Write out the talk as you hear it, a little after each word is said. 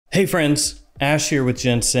Hey friends, Ash here with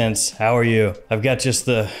Gents. How are you? I've got just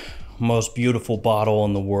the most beautiful bottle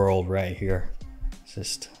in the world right here. It's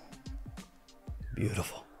just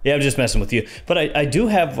beautiful. Yeah, I'm just messing with you. But I do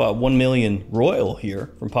have 1 million Royal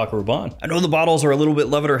here from Paco Rabanne. I know the bottles are a little bit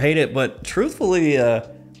love it or hate it, but truthfully,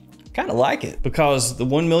 kind of like it. Because the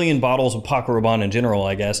 1 million bottles of Paco Rabanne in general,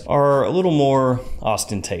 I guess, are a little more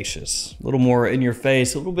ostentatious. A little more in your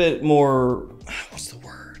face, a little bit more, what's the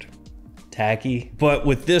word? Tacky. But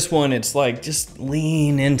with this one, it's like, just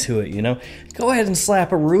lean into it, you know? Go ahead and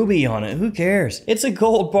slap a ruby on it, who cares? It's a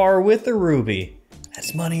gold bar with a ruby.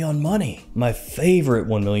 That's money on money. My favorite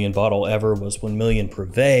 1 million bottle ever was 1 million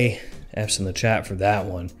Privé. F's in the chat for that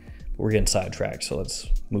one. But we're getting sidetracked, so let's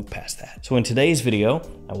move past that. So in today's video,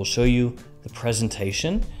 I will show you the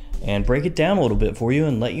presentation and break it down a little bit for you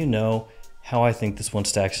and let you know how I think this one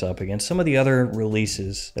stacks up against some of the other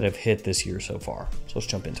releases that have hit this year so far. So let's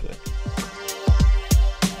jump into it.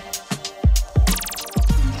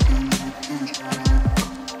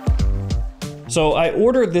 So I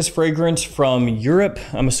ordered this fragrance from Europe.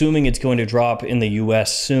 I'm assuming it's going to drop in the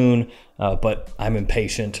US soon, but I'm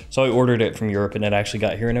impatient. So I ordered it from Europe and it actually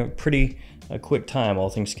got here in a pretty quick time, all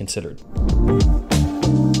things considered.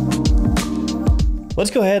 Let's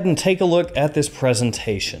go ahead and take a look at this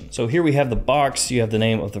presentation. So here we have the box, you have the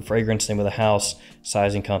name of the fragrance, name of the house,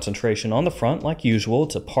 size and concentration on the front, like usual.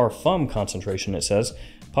 It's a parfum concentration, it says.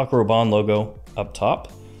 Paco Rabanne logo up top.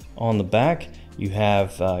 On the back, you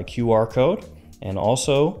have a QR code, and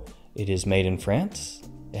also it is made in France.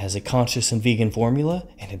 It has a conscious and vegan formula,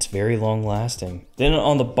 and it's very long lasting. Then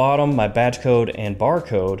on the bottom, my badge code and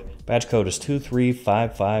barcode. Badge code is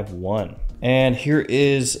 23551. And here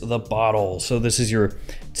is the bottle. So this is your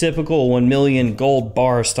typical 1 million gold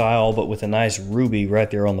bar style, but with a nice ruby right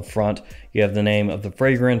there on the front. You have the name of the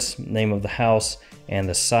fragrance, name of the house, and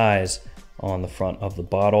the size on the front of the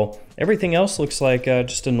bottle. Everything else looks like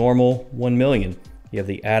just a normal 1 million. You have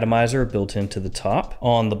the atomizer built into the top.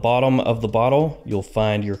 On the bottom of the bottle, you'll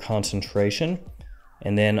find your concentration.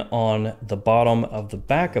 And then on the bottom of the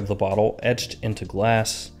back of the bottle, etched into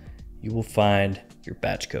glass, you will find your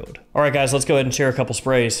batch code. All right, guys, let's go ahead and share a couple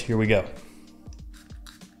sprays. Here we go.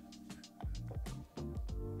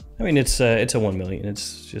 I mean, it's a 1 million.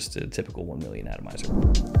 It's just a typical 1 million atomizer.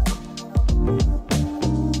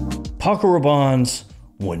 Paco Rabanne's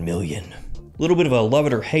 1 million. A little bit of a love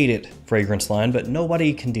it or hate it fragrance line, but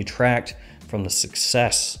nobody can detract from the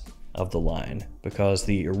success of the line because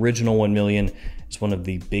the original 1 million is one of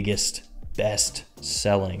the biggest, best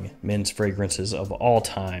selling men's fragrances of all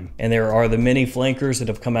time. And there are the many flankers that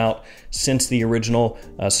have come out since the original,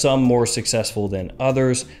 some more successful than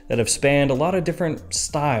others, that have spanned a lot of different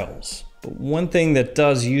styles. But one thing that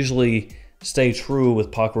does usually stay true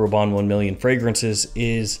with Paco Rabanne 1 million fragrances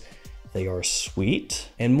is they are sweet,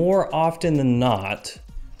 and more often than not,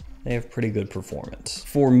 they have pretty good performance.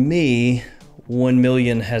 For me, 1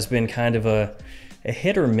 million has been kind of a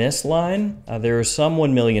hit or miss line. There are some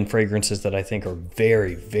 1 million fragrances that I think are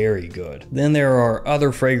very, very good. Then there are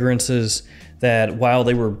other fragrances that, while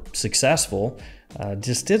they were successful,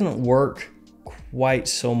 just didn't work quite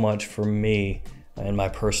so much for me and my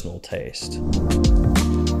personal taste.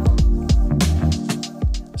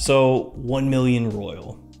 So 1 million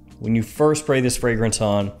Royal. When you first spray this fragrance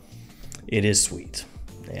on, it is sweet.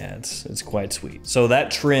 Yeah, it's quite sweet. So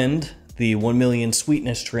that trend, the 1 million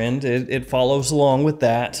sweetness trend, it follows along with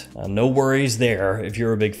that. No worries there if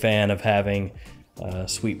you're a big fan of having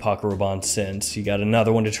sweet Paco Rabanne scents. You got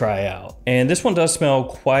another one to try out. And this one does smell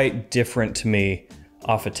quite different to me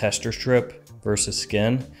off a tester strip versus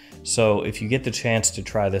skin. So if you get the chance to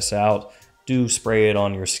try this out, do spray it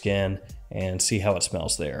on your skin and see how it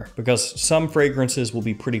smells there. Because some fragrances will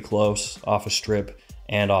be pretty close off a strip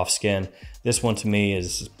and off skin. This one to me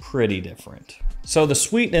is pretty different. So the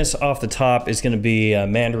sweetness off the top is gonna be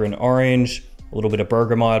mandarin orange, a little bit of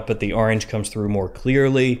bergamot, but the orange comes through more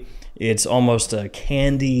clearly. It's almost a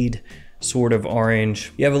candied sort of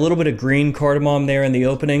orange. You have a little bit of green cardamom there in the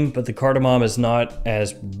opening, but the cardamom is not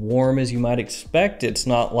as warm as you might expect. It's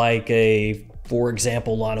not like a, for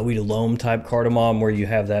example, La Nuit de l'Homme type cardamom where you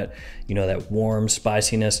have that, you know, that warm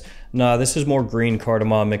spiciness. No, this is more green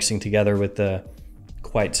cardamom mixing together with the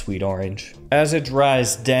quite sweet orange. As it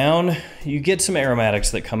dries down, you get some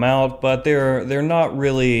aromatics that come out, but they're not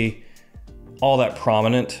really all that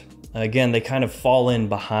prominent. Again, they kind of fall in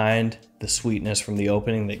behind the sweetness from the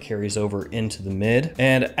opening that carries over into the mid.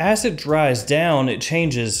 And as it dries down, it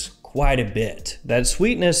changes quite a bit. That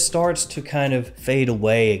sweetness starts to kind of fade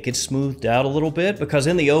away. It gets smoothed out a little bit because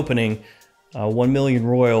in the opening, 1 million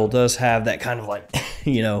Royal does have that kind of like,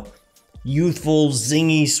 you know, youthful,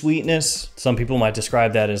 zingy sweetness. Some people might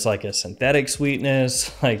describe that as like a synthetic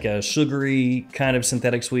sweetness, like a sugary kind of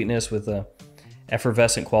synthetic sweetness with a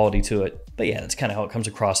effervescent quality to it. But yeah, that's kind of how it comes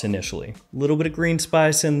across initially. A little bit of green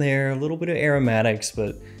spice in there, a little bit of aromatics,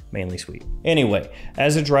 but mainly sweet. Anyway,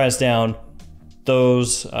 as it dries down,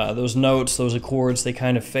 those notes, those accords, they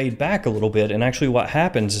kind of fade back a little bit. And actually what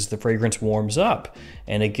happens is the fragrance warms up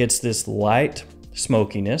and it gets this light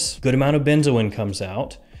smokiness. Good amount of benzoin comes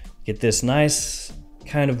out. Get this nice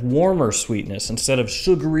kind of warmer sweetness. Instead of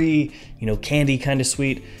sugary, candy kind of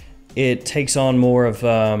sweet, it takes on more of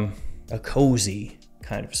a cozy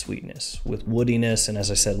kind of sweetness with woodiness and,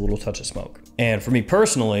 as I said, a little touch of smoke. And for me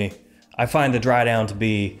personally, I find the dry down to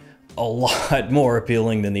be a lot more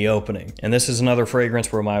appealing than the opening. And this is another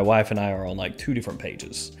fragrance where my wife and I are on like 2 different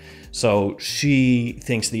pages. So she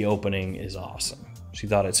thinks the opening is awesome. She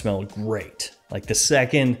thought it smelled great. Like the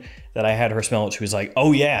second that I had her smell it, she was like,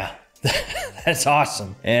 oh yeah, that's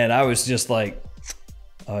awesome. And I was just like,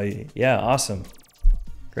 oh yeah, awesome.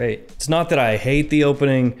 Great. It's not that I hate the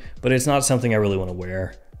opening, but it's not something I really want to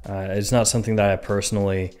wear. It's not something that I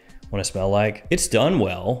personally want to smell like. It's done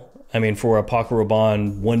well. I mean, for a Paco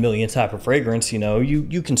Rabanne 1 million type of fragrance,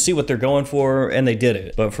 you can see what they're going for and they did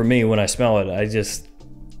it. But for me, when I smell it,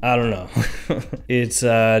 I don't know. It's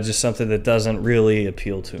just something that doesn't really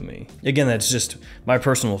appeal to me. Again, that's just my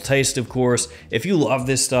personal taste, of course. If you love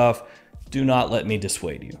this stuff, do not let me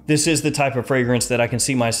dissuade you. This is the type of fragrance that I can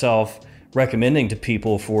see myself recommending to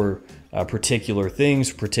people for particular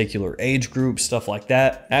things, particular age groups, stuff like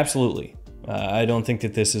that. Absolutely. I don't think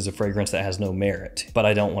that this is a fragrance that has no merit, but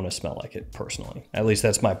I don't want to smell like it personally. At least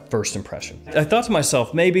that's my first impression. I thought to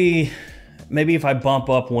myself, maybe if I bump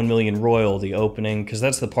up 1 Million Royal, the opening, because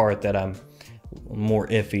that's the part that I'm more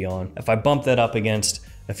iffy on. If I bump that up against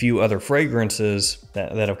a few other fragrances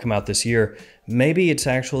that have come out this year, maybe it's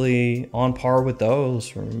actually on par with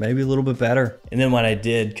those, or maybe a little bit better. And then when I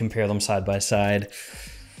did compare them side by side,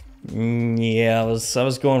 yeah, I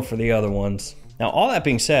was going for the other ones. Now, all that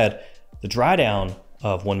being said, the dry down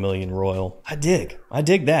of 1 Million Royal, I dig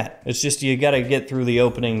that. It's just, you gotta get through the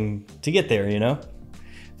opening to get there,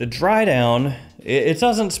 The dry down, it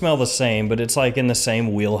doesn't smell the same, but it's like in the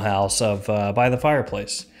same wheelhouse of By the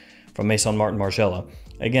Fireplace from Maison Martin Margiela.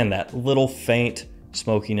 Again, that little faint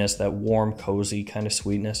smokiness, that warm, cozy kind of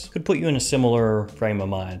sweetness could put you in a similar frame of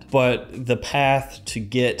mind. But the path to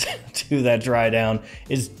get to that dry down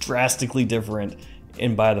is drastically different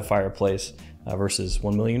in By the Fireplace versus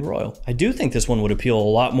 1 Million Royal. I do think this one would appeal a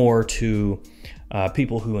lot more to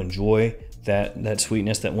people who enjoy that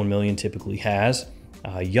sweetness that 1 Million typically has.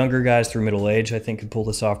 Younger guys through middle age, I think, could pull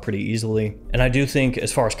this off pretty easily. And I do think,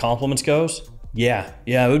 as far as compliments goes, yeah,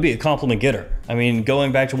 it would be a compliment getter. I mean,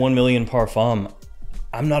 going back to 1 Million Parfum,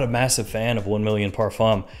 I'm not a massive fan of 1 Million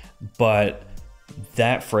Parfum, but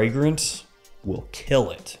that fragrance will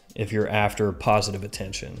kill it if you're after positive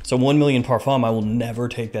attention. So 1 Million Parfum, I will never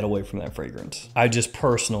take that away from that fragrance. I just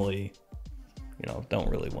personally, don't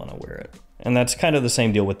really want to wear it. And that's kind of the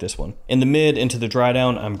same deal with this one. In the mid, into the dry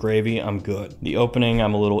down, I'm gravy, I'm good. The opening,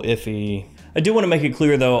 I'm a little iffy. I do want to make it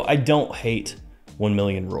clear though, I don't hate 1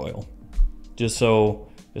 Million Royal. Just so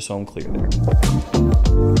I'm clear there.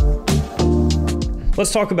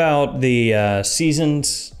 Let's talk about the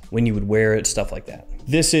seasons, when you would wear it, stuff like that.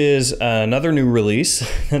 This is another new release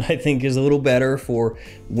that I think is a little better for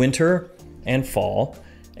winter and fall.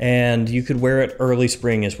 And you could wear it early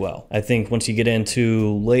spring as well. I think once you get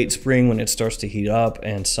into late spring, when it starts to heat up,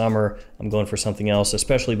 and summer, I'm going for something else,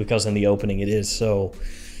 especially because in the opening it is so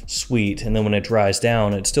sweet. And then when it dries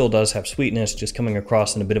down, it still does have sweetness, just coming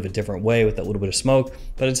across in a bit of a different way with that little bit of smoke,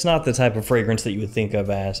 but it's not the type of fragrance that you would think of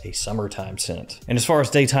as a summertime scent. And as far as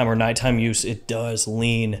daytime or nighttime use, it does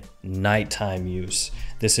lean nighttime use.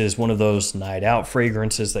 This is one of those night out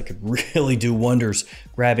fragrances that could really do wonders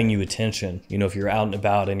grabbing you attention. If you're out and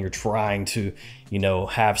about and you're trying to,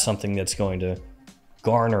 have something that's going to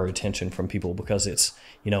garner attention from people because it's,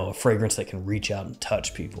 a fragrance that can reach out and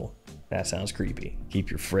touch people. That sounds creepy.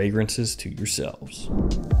 Keep your fragrances to yourselves.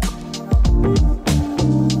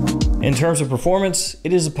 In terms of performance,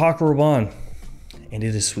 it is a Paco Rabanne, and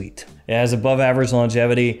it is sweet. It has above average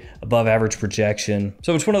longevity, above average projection.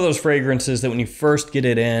 So it's one of those fragrances that when you first get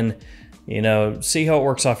it in, see how it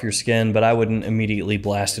works off your skin, but I wouldn't immediately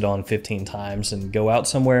blast it on 15 times and go out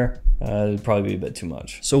somewhere. It'd probably be a bit too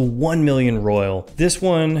much. So 1 Million Royal. This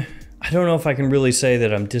one, I don't know if I can really say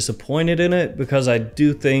that I'm disappointed in it, because I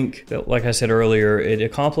do think that, like I said earlier, it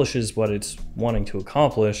accomplishes what it's wanting to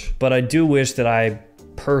accomplish, but I do wish that I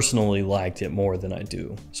personally liked it more than I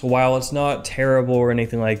do. So while it's not terrible or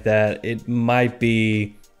anything like that, it might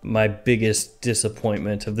be my biggest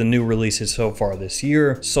disappointment of the new releases so far this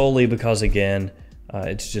year, solely because, again,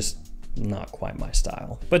 it's just not quite my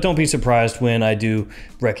style. But don't be surprised when I do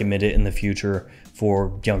recommend it in the future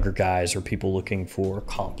for younger guys or people looking for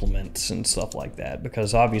compliments and stuff like that,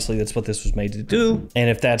 because obviously that's what this was made to do. And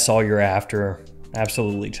if that's all you're after,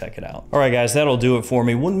 absolutely check it out. All right, guys, that'll do it for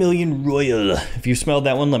me. 1 million Royal. If you smelled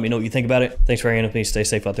that one, let me know what you think about it. Thanks for hanging with me. Stay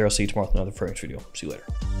safe out there. I'll see you tomorrow with another fragrance video. See you later.